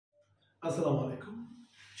আসসালামু আলাইকুম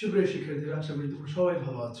সুপ্রিয় শিক্ষার্থীরা, আশা করি তোমরা সবাই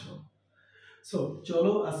ভালো আছো। সো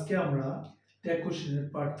চলো আজকে আমরা ট্যাগ কোশ্চেনের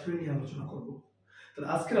পার্ট 3 নিয়ে আলোচনা করব। তাহলে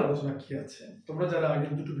আজকের আলোচনা কি আছে, তোমরা যারা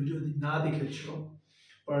আগের দুটো ভিডিও না দেখেছো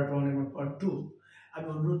পার্ট 1 এবং পার্ট 2, আমি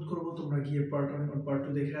অনুরোধ করব তোমরা গিয়ে পার্ট 1 এবং পার্ট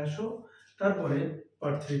 2 দেখে আসো, তারপরে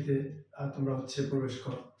পার্ট 3 তে তোমরা প্রবেশ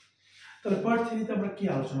করো। তাহলে পার্ট 3 তে আমরা কি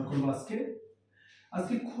আলোচনা করব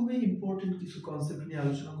আজকে খুবই ইম্পর্টেন্ট কিছু কনসেপ্ট নিয়ে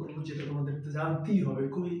আলোচনা করব, যেটা তোমাদের জানতেই হবে,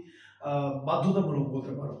 খুবই বাধ্যতামূলক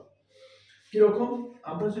বলতে পারো। কিরকম,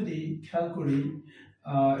 আমরা যদি খেয়াল করি,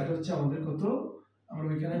 এটা হচ্ছে আমাদের কত, আমরা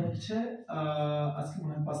এখানে হচ্ছে আজকে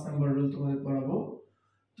মনে হয় 5 নাম্বার রুল তোমাদের পড়াবো।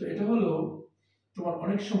 তো এটা হলো তোমার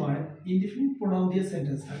অনেক সময় ইনডিফিনিট প্রোনাউন দিয়ে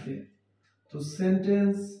সেন্টেন্স থাকে। তো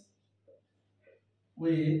সেন্টেন্স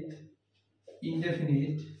উইথ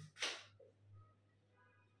ইনডেফিনিট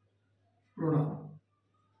প্রোনাউন,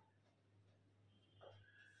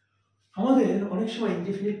 আমাদের অনেক সময়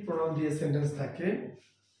ইনডিফিনিট প্রোনাউন দিয়ে সেন্টেন্স থাকে।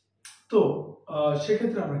 তো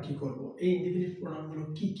সেক্ষেত্রে আমরা কি করব, এই ইনডিফিনিট প্রোনাউনগুলো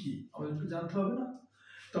কি কি আমাদের একটু জানতে হবে না?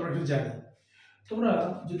 তো আমরা একটু জানি। তোমরা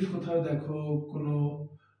যদি কোথাও দেখো কোনো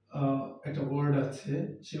একটা ওয়ার্ড আছে,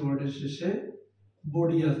 সেই ওয়ার্ডের শেষে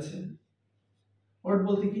বডি আছে। ওয়ার্ড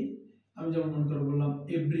বলতে কি, আমি যেমন মনে করে বললাম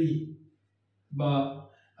এভরি, বা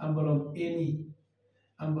আমি বললাম এনি,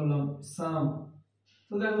 আমি বললাম সাম।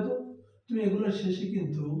 তো দেখো তো তুমি এগুলোর শেষে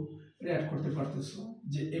কিন্তু অ্যাড করতে পারতেছো,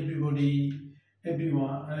 যে এভরিবডি,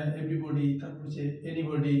 এভরিবডি, তারপর যে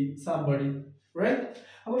এনিবডি, সামবডি, রাইট?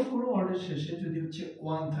 আবার কোনো ওয়ার্ডের শেষে যদি হচ্ছে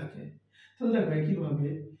ওয়ান থাকে, তাহলে দেখো একইভাবে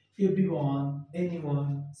এভরিওয়ান, এনিওয়ান,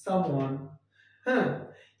 সামওয়ান। হ্যাঁ,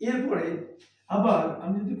 এরপরে আবার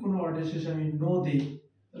আমি যদি কোনো ওয়ার্ডের শেষে আমি নো দিই,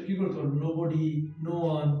 তাহলে কি করতে হবে, নোবডি, নো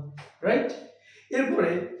ওয়ান, রাইট?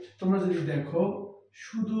 এরপরে তোমরা যদি দেখো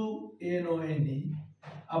শুধু এন ও এন ই,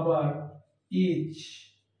 আবার ইচ,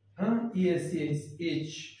 হ্যাঁ, ইএসএস, ইচ,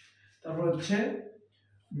 তারপর হচ্ছে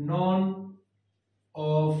নন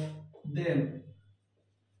অফ দেম,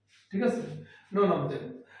 ঠিক আছে, নন অফ দেম।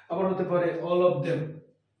 আবার হতে পারে all of them,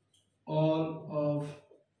 all of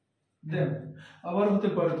them. আবার হতে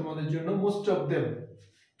পারে তোমাদের জন্য most of them,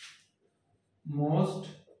 most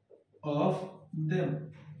of them.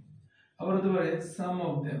 আবার হতে পারে সাম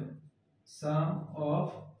of them, some of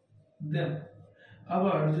them.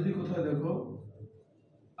 আবার যদি কোথাও দেখো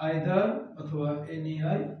আইদার অথবা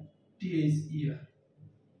এনইআই টিএইচইআর,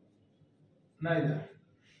 নাইদার।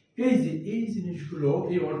 এই জিনিসগুলো,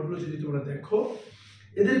 এই ওয়ার্ডগুলো যদি তোমরা দেখো,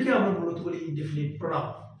 এদেরকে আমরা মূলত বলি ইনডেফিনিট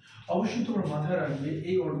প্রোনাউন। অবশ্যই তোমরা মাথায় রাখবে,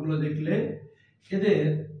 এই ওয়ার্ডগুলো দেখলে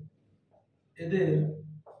এদের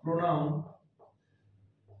প্রোনাউন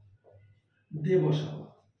দে বসাবো,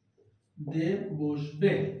 দে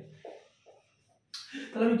বসবে।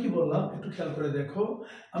 তাহলে আমি কি বললাম একটু খেয়াল করে দেখো।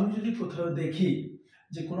 আমি যদি কোথাও দেখি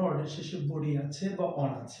যে কোনো ওয়ার্ডের শেষে বডি আছে বা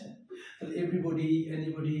অন আছে, তাহলে এভরিবডি,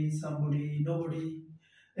 এনিবডি, সামবডি, নোবডি,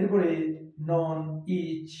 এরপরে নন,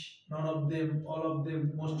 each, none of them, all of them,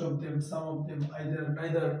 most of them, some of them, either,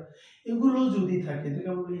 neither, এগুলো যদি থাকে তাহলে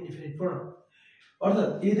আমরা বলি ইনডিফিনিট প্রোনাউন। অর্থাৎ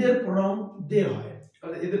এদের প্রোনাউন দে হয়,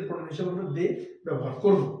 তাহলে এদের প্রোনাউন হিসেবে আমরা দে ব্যবহার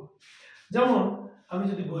করব। যেমন আমি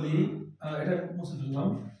যদি বলি, এটা মুছে ফেললাম,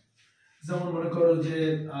 যেমন মনে করো যে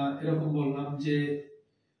এরকম বললাম যে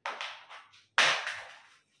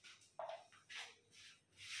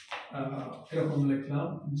এরকম লিখলাম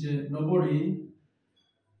যে nobody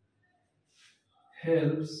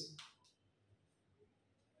helps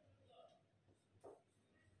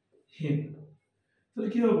him, তাহলে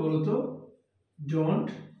কি হবে বলতো, ডোন্ট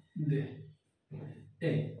দে।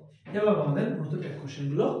 এবার আমাদের মূলত ট্যাগ কোশ্চেন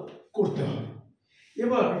গুলো করতে হবে।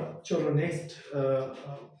 এবার চলো নেক্সট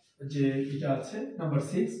যে এটা আছে নাম্বার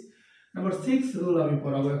 6 রুল আমি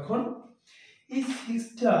পড়াবো এখন। এই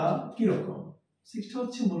 6টা কি রকম, 6টা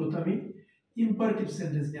হচ্ছে মূলত আমি ইম্পারেটিভ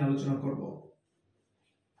সেন্টেন্স নিয়ে আলোচনা করব।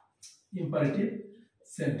 ইম্পারেটিভ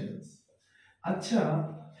সেন্টেন্স, আচ্ছা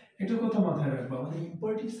এটা কথা মাথায় রাখবা, আমাদের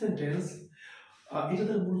ইম্পারেটিভ সেন্টেন্স এটা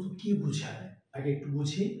দ্বারা মূলত কি বোঝায়, আগে একটু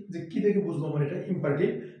বুঝি যে কি থেকে বুঝবো আমরা এটা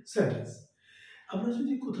ইম্পারেটিভ সেন্টেন্স। আমরা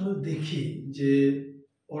যদি কোথাও দেখি যে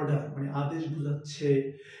অর্ডার মানে আদেশ বোঝাচ্ছে,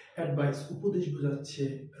 অ্যাডভাইস উপদেশ বোঝাচ্ছে,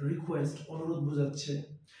 রিকোয়েস্ট অনুরোধ বোঝাচ্ছে,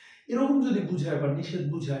 এরকম যদি বুঝায় বা নিষেধ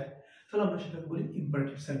বুঝায়, তাহলে আমরা সেটাকে বলি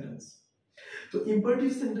ইম্পারেটিভ সেন্টেন্স। তো ইম্পারেটিভ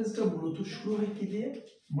সেন্টেন্সটা মূলত শুরু হয় কি দিয়ে,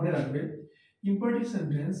 মনে রাখবে ইম্পারেটিভ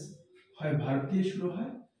সেন্টেন্স হয় ভার্ব দিয়ে শুরু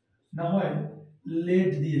হয়, না হয়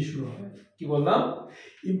লেট দিয়ে শুরু হয়। কি বললাম,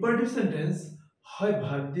 ইম্পারেটিভ সেন্টেন্স হয়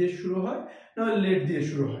ভার্ব দিয়ে শুরু হয়, না হয় লেট দিয়ে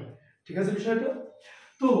শুরু হয়, ঠিক আছে বিষয়টা?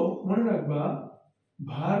 তো মনে রাখবা,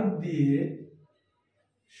 ভার্ব দিয়ে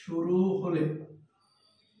শুরু হলে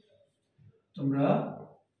তোমরা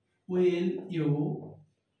উইল, ইউ,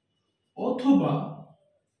 অথবা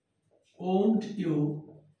ওন্ট ইউ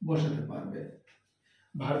বসাতে পারবে।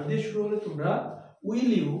 ভার্ব দিয়ে শুরু হলে তোমরা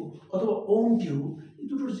উইল ইউ অথবা ওন্ট ইউ এই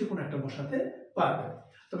দুটোর যে কোনো একটা বসাতে পারবে,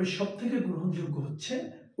 তবে সব থেকে গ্রহণযোগ্য হচ্ছে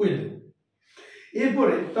উইল ইউ।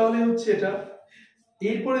 এরপরে তাহলে হচ্ছে এটা।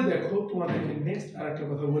 এরপরে দেখো তোমাদেরকে নেক্সট আরেকটা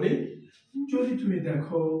কথা বলি, যদি তুমি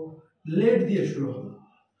দেখো লেট দিয়ে শুরু হলো,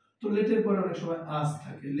 তো লেটের পরে অনেক সময় আস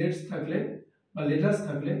থাকে, লেটস থাকলে বা লেটাস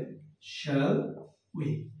থাকলে শ্যাল উই।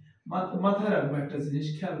 মাথায় রাখবো একটা জিনিস,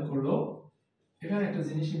 খেয়াল করো এখানে একটা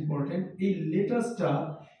জিনিস ইম্পর্টেন্ট, এই লেটাসটা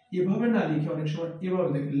এভাবে না লিখে অনেক সময় এভাবে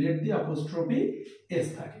দেখে লেট দিয়ে অ্যাপোস্ট্রফি এস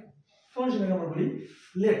থাকে, তখন সেটাকে আমরা বলি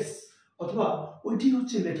লেটস, অথবা ওইটি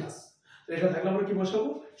হচ্ছে লেটাস। এটা থাকলে আমরা কি বসাবো?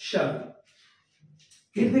 শ্যাল।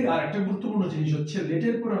 এর থেকে আরেকটা গুরুত্বপূর্ণ জিনিস হচ্ছে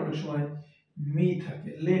লেটের পরে অনেক সময় মি থাকে,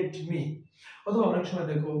 লেট মি, অথবা অনেক সময়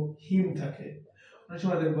দেখো হিম থাকে, অনেক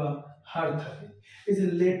সময় দেখবা হার থাকে। এই যে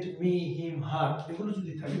লেট মি, হিম, হার এগুলো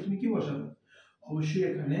যদি থাকে তুমি কি বসাবে? অবশ্যই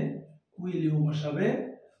এখানে উইল ইউ বসাবে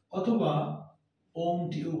অথবা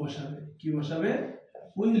ওন্ট ইউ বসাবে। কি বসাবে?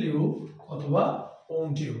 উইল ইউ অথবা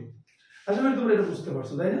ওন্ট ইউ। আশা করি তোমরা এটা বুঝতে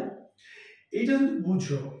পারছো, তাই না? এইটা যদি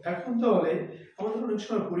বুঝো এখন, তাহলে আমাদের অনেক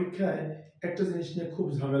সময় পরীক্ষায় একটা জিনিস নিয়ে খুব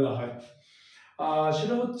ঝামেলা হয়,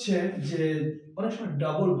 সেটা হচ্ছে যে অনেক সময়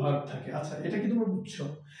ডাবল ভার্ব থাকে। আচ্ছা, এটা কি তোমরা বুঝছো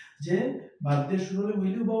যে ভার্ব দিয়ে শুরু হলে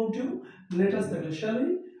উইল ইউ বা ওন্ট ইউ, লেট আস থাকলে shall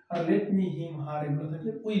we, R let me, হিম, হার এগুলো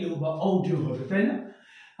থাকলে উইল ইউ বা ওন্ট ইউ হবে, তাই না?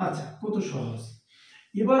 আচ্ছা, কত সহজ।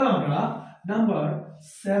 এবার আমরা নাম্বার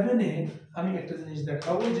 7 এ আমি একটা জিনিস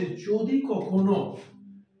দেখাবো, যে যদি কখনো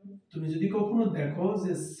তুমি যদি কখনো দেখো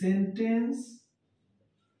যে সেন্টেন্সে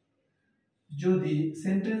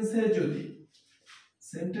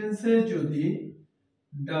যদি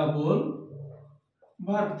ডাবল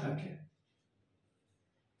ভার্ব থাকে,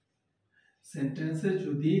 সেন্টেন্সে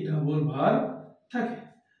যদি ডাবল ভার্ব থাকে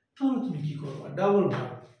তাহলে তুমি কি করবা? ডাবল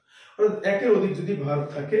ভার্ব অর্থাৎ একের অধিক যদি ভার্ব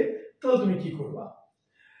থাকে তাহলে তুমি কি করবা?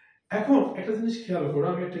 এখন একটা জিনিস খেয়াল করো,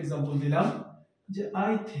 আমি একটা एग्जांपल দিলাম যে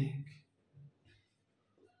I think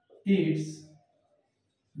it's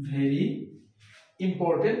very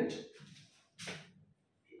important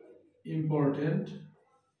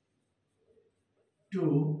to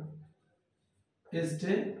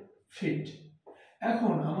stay fit.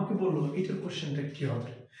 এখন আমাকে বললো এটার কোশ্চেনটা কি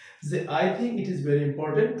হবে, যে I think it is very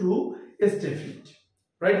important to stay fit,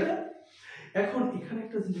 right না? এখন এখানে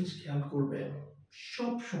একটা জিনিস খেয়াল করবে,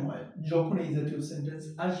 সব সময় যখন এই জাতীয় সেন্টেন্স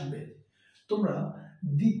আসবে তোমরা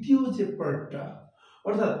দ্বিতীয় যে পার্টটা,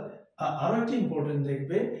 অর্থাৎ আরো একটা ইম্পর্টেন্ট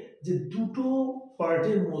দেখবে যে দুটো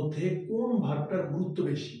পার্টের মধ্যে কোন ভার্বটার গুরুত্ব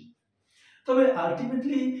বেশি। তবে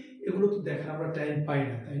আলটিমেটলি এগুলো তো দেখার আমরা টাইম পাই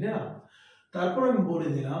না, তাই না? তারপর আমি বলে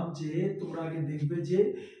দিলাম যে তোমরা আগে দেখবে যে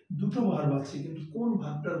দুটো ভার্ব আছে কিন্তু কোন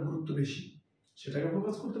ভার্বটার গুরুত্ব বেশি সেটাকে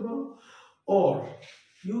ফোকাস করতে পারো, or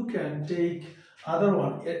you can take other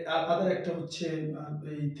one, আদার একটা হচ্ছে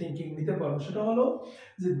এই থিংকিং নিতে পারো, সেটা হলো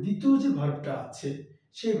যে দ্বিতীয় যে ভার্বটা আছে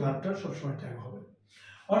সেই ভার্বটা সবসময় ট্যাগ হবে।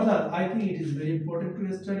 অর্থাৎ I think it is very important to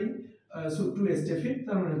study to stay fit,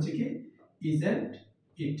 তার মানে হচ্ছে কি ইজন্ট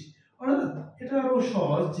ইট। অর্থাৎ এটা আরো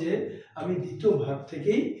সহজ যে আমি দ্বিতীয় ভার্ব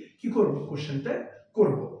থেকেই কি করব? কোশ্চেনটা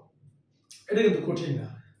করব। এটা কিন্তু কঠিন না,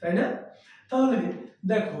 তাই না? তাহলে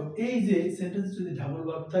দেখো এই যে সেন্টেন্স যদি ডাবল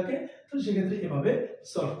ভার্ব থাকে তাহলে সেক্ষেত্রে এভাবে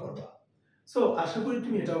সলভ করবা। সো আশা করি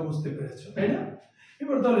তুমি এটাও বুঝতে পেরেছো, তাই না?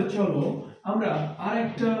 এবার তাহলে চলো আমরা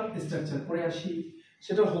আরেকটা স্ট্রাকচার পড়ে আসি,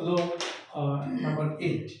 সেটা হলো নাম্বার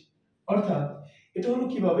 8। অর্থাৎ এটা হলো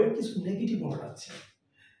কিভাবে কিছু নেগেটিভ ওয়ার্ড আছে,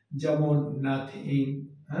 যেমন নাথিং।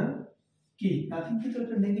 হ্যাঁ, কি নাথিং কিন্তু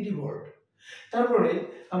একটা নেগেটিভ ওয়ার্ড। তারপরে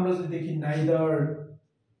আমরা যদি দেখি নাইদার,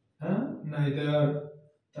 হ্যাঁ নাইদার,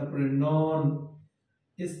 তারপরে নন,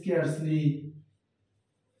 স্কার্সলি,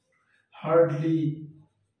 হার্ডলি,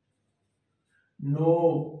 নো,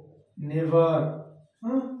 নেভার,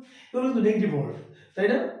 হ্যাঁ এগুলো কিন্তু নেগেটিভ ওয়ার্ড, তাই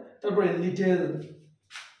না? তারপরে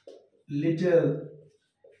লিটল,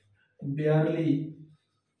 barely,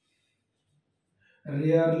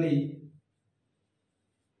 rarely,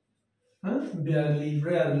 হ্যাঁ barely,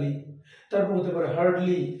 rarely, তারপর হতে পারে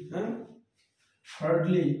hardly, হ্যাঁ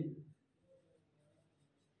hardly,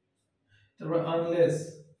 তারপর unless,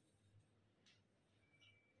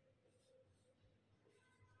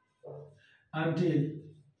 until।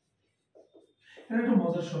 এর একটা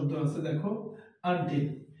মজার শব্দ আছে দেখো, until।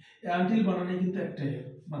 এই until বানানে কিন্তু একটা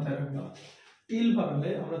মাথায় রাখবা, till বানালে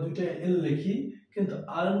আমরা দুইটা এল লিখি, কিন্তু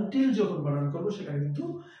until যখন বানান করব সেখানে কিন্তু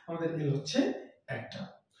আমাদের এল হচ্ছে একটা।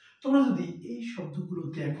 তোমরা যদি এই শব্দগুলো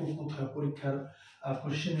দেখো কোথাও পরীক্ষার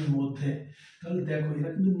কোশ্চেনের মধ্যে, তাহলে দেখো এরা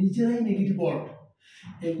কিন্তু নিজেরাই নেগেটিভ ওয়ার্ড।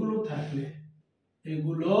 এগুলো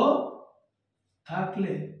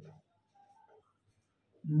থাকলে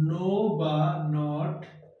নো বা নট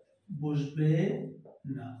বসবে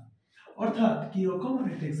না। অর্থাৎ কি রকম, আমি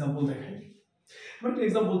একটা এক্সাম্পল দেখাই। আমি একটা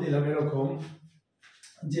এক্সাম্পল দিলাম এরকম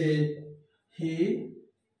যে হি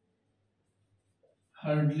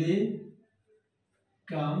হার্ডলি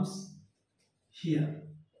কামস হিয়ার।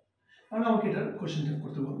 কারণ আমাকে এটা কোশ্চেন টাইপ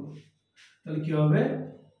করতে বলবো, তাহলে কি হবে,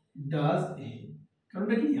 ডাজ হি।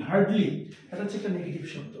 কারণটা কি, হার্ডলি, এটা হচ্ছে একটা নেগেটিভ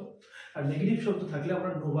শব্দ, আর নেগেটিভ শব্দ থাকলে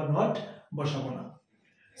আমরা নো বা নট বসাবো না।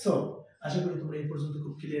 সো আশা করি তোমরা এই পর্যন্ত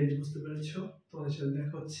খুব ক্লিয়ারলি বুঝতে পেরেছো। তোমাদের সাথে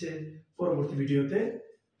দেখা হচ্ছে পরবর্তী ভিডিওতে।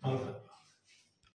 ভালো থাকবে।